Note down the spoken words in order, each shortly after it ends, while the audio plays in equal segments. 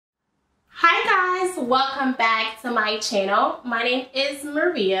guys, welcome back to my channel. My name is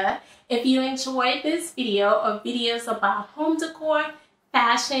Maria. If you enjoyed this video or videos about home decor,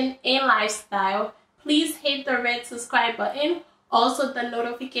 fashion, and lifestyle, please hit the red subscribe button, also the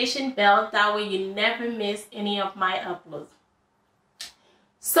notification bell, that way you never miss any of my uploads.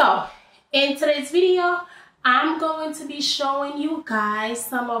 So in today's video, I'm going to be showing you guys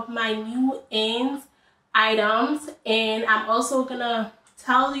some of my new ends items, and I'm also gonna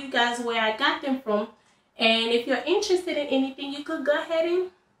tell you guys where I got them from, and if you're interested in anything, you could go ahead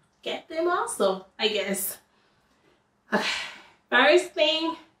and get them also, I guess. Okay. First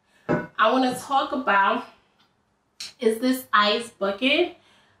thing I want to talk about is this ice bucket.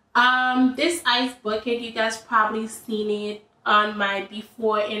 This ice bucket, you guys probably seen it on my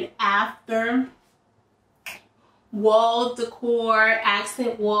before and after wall decor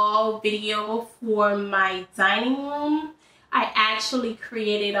accent wall video for my dining room. I actually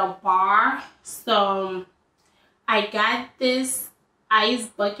created a bar, so I got this ice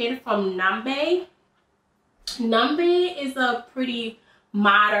bucket from Nambe. Nambe is a pretty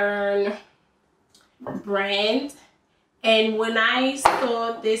modern brand, and when I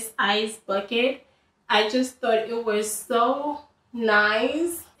saw this ice bucket, I just thought it was so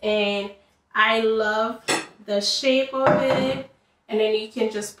nice, and I love the shape of it. And then you can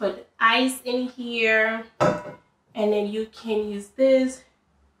just put ice in here, and then you can use this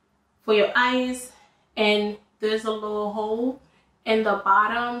for your ice, and there's a little hole in the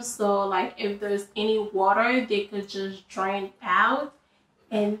bottom, so like if there's any water, they could just drain out.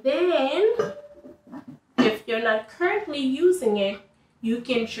 And then if you're not currently using it, you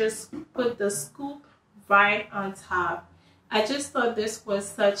can just put the scoop right on top. I just thought this was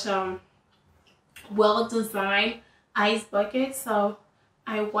such a well-designed ice bucket, so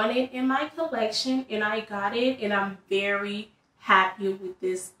I want it in my collection, and I got it, and I'm very happy with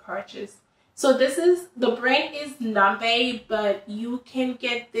this purchase. So this is, the brand is Nambe, but you can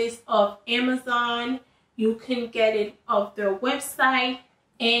get this off Amazon, you can get it off their website,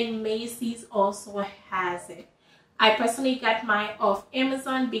 and Macy's also has it. I personally got mine off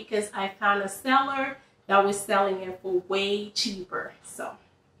Amazon because I found a seller that was selling it for way cheaper. So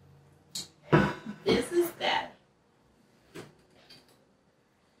this is that.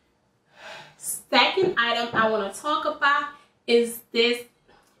 Second item I want to talk about is this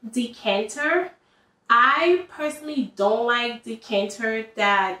decanter. I personally don't like decanter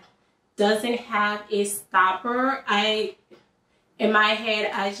that doesn't have a stopper. In my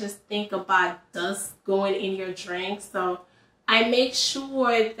head, I just think about dust going in your drink. So I make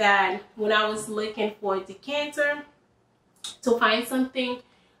sure that when I was looking for a decanter, to find something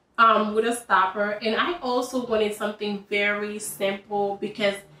with a stopper. And I also wanted something very simple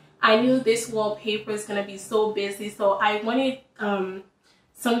because I knew this wallpaper is going to be so busy. So I wanted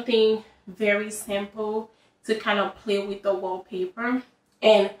something very simple to kind of play with the wallpaper.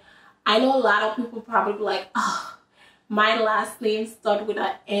 And I know a lot of people probably be like, oh, my last name starts with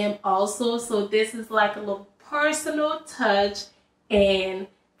an M also. So this is like a little personal touch. And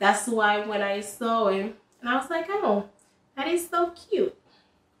that's why when I saw it, and I was like, oh, that is so cute.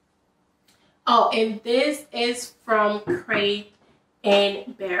 Oh, and this is from Crate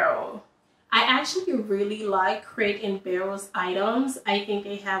and Barrel. I actually really like Crate and Barrel's items. I think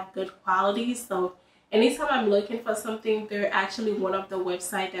they have good quality. So anytime I'm looking for something, they're actually one of the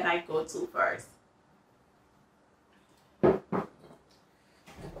websites that I go to first.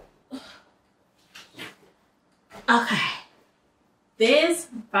 Okay, this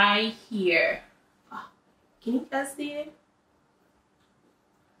right here. Oh, can you guys see it?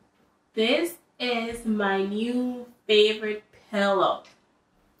 This is my new favorite pillow.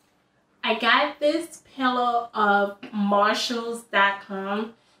 I got this pillow of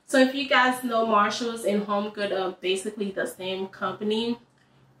Marshalls.com. So if you guys know, Marshalls and Home Good are basically the same company.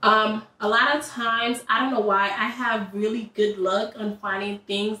 A lot of times, I don't know why, I have really good luck on finding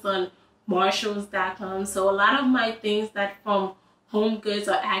things on Marshalls.com. So a lot of my things that from Home Goods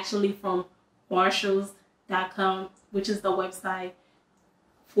are actually from Marshalls.com, which is the website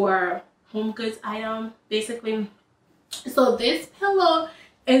for home goods item, basically. So this pillow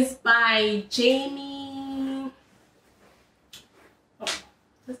is by Jamie. Oh,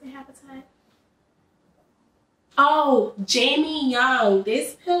 does it have a tag? Oh, Jamie Young.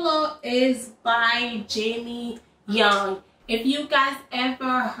 This pillow is by Jamie Young. If you guys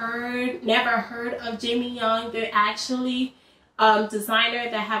never heard of Jamie Young, they're actually designer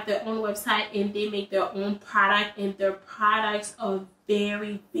that have their own website, and they make their own product, and their products are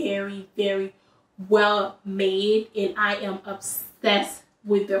very, very, very well made, and I am obsessed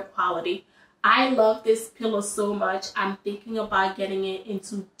with their quality. I love this pillow so much. I'm thinking about getting it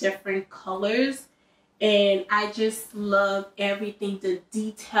into different colors and I just love everything. The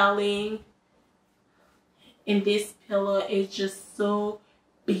detailing in this pillow is just so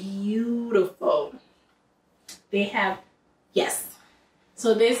beautiful. They have, yes.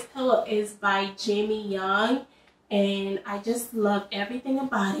 So this pillow is by Jamie Young, and I just love everything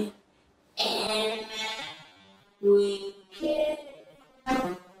about it. And we get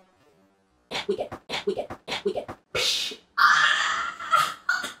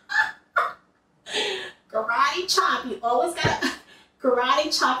karate chop. You always gotta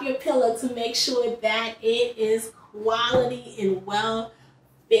karate chop your pillow to make sure that it is quality and well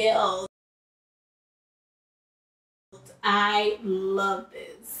filled. I love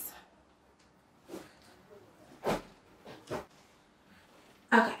this.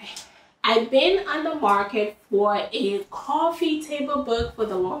 Okay, I've been on the market for a coffee table book for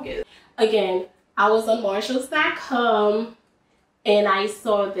the longest. Again, I was on Marshalls.com and I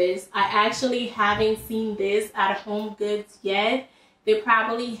saw this. I actually haven't seen this at Home Goods yet. They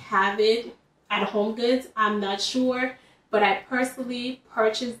probably have it at Home Goods, I'm not sure, but I personally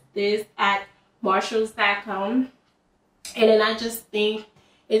purchased this at Marshalls.com. And then I just think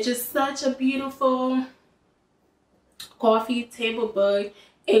it's just such a beautiful coffee table book.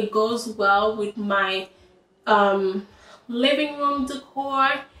 It goes well with my living room decor,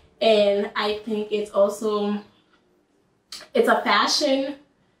 and I think it's also, it's a fashion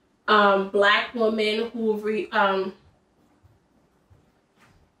black woman who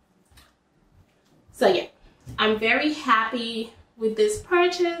so yeah, I'm very happy with this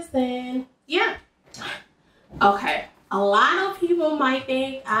purchase. And yeah, okay, a lot of people might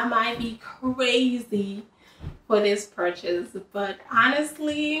think I might be crazy for this purchase, but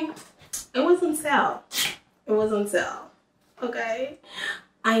honestly, it was on sale. It was on sale. Okay,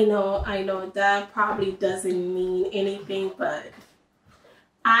 I know that probably doesn't mean anything, but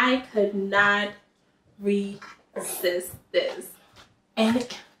I could not resist this. And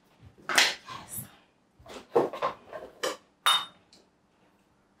yes.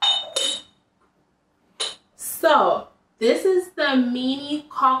 So this is the mini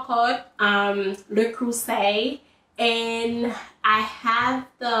cocotte Le CREUSET, and I have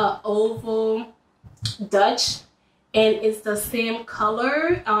the oval Dutch, and it's the same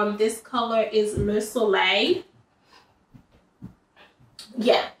color. This color is Le Soleil.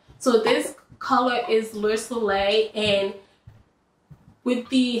 Yeah, so this color is Le Soleil, and with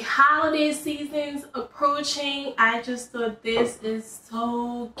the holiday seasons approaching, I just thought this is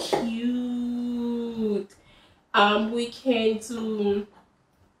so cute. We can do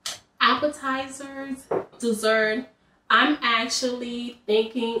appetizers, dessert. I'm actually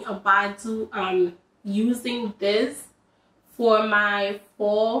thinking about using this for my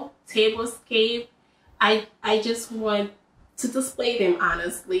fall tablescape. I just want to display them,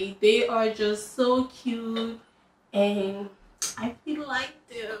 honestly. They are just so cute and I feel like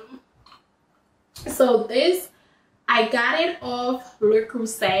them. So this, I got it off Le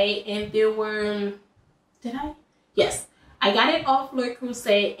CREUSET, and there were, did I? Yes, I got it off Le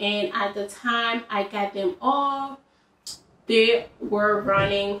CREUSET, and at the time I got them off, they were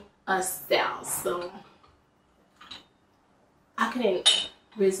running a sale, so I couldn't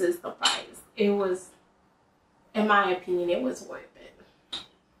resist the price. It was, in my opinion, it was worth it.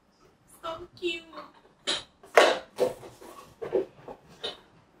 So cute.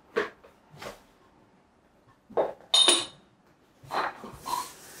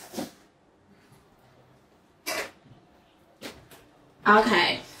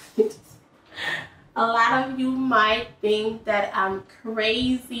 Okay, a lot of you might think that I'm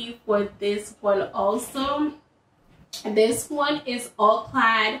crazy for this one also. This one is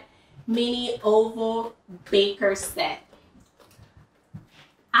all-clad mini oval baker set.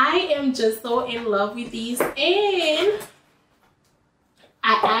 I am just so in love with these, and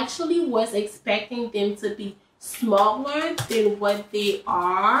I actually was expecting them to be smaller than what they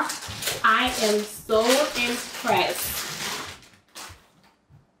are. I am so impressed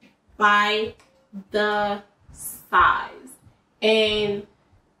by the size, and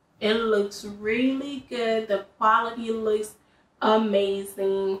it looks really good. The quality looks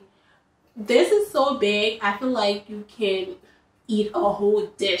amazing. This is so big, I feel like you can eat a whole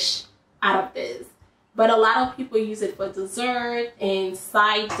dish out of this, but a lot of people use it for dessert and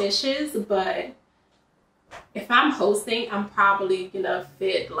side dishes. But if I'm hosting, I'm probably gonna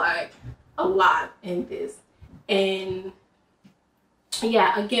fit like a lot in this. And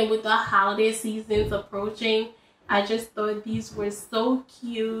yeah, again, with the holiday seasons approaching, I just thought these were so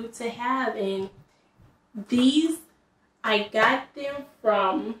cute to have. And these, I got them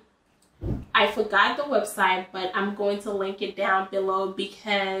from, I forgot the website, but I'm going to link it down below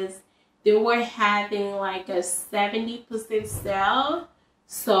because they were having like a 70% sale.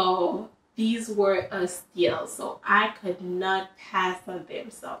 So these were a steal. So I could not pass on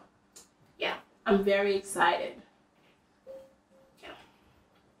them. So yeah, I'm very excited.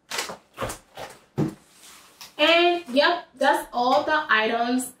 And yep, that's all the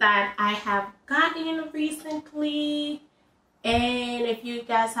items that I have gotten recently. And if you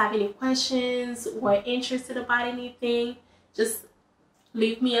guys have any questions or interested about anything, just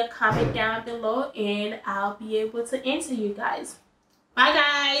leave me a comment down below and I'll be able to answer you guys. Bye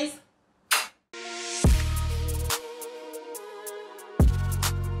guys.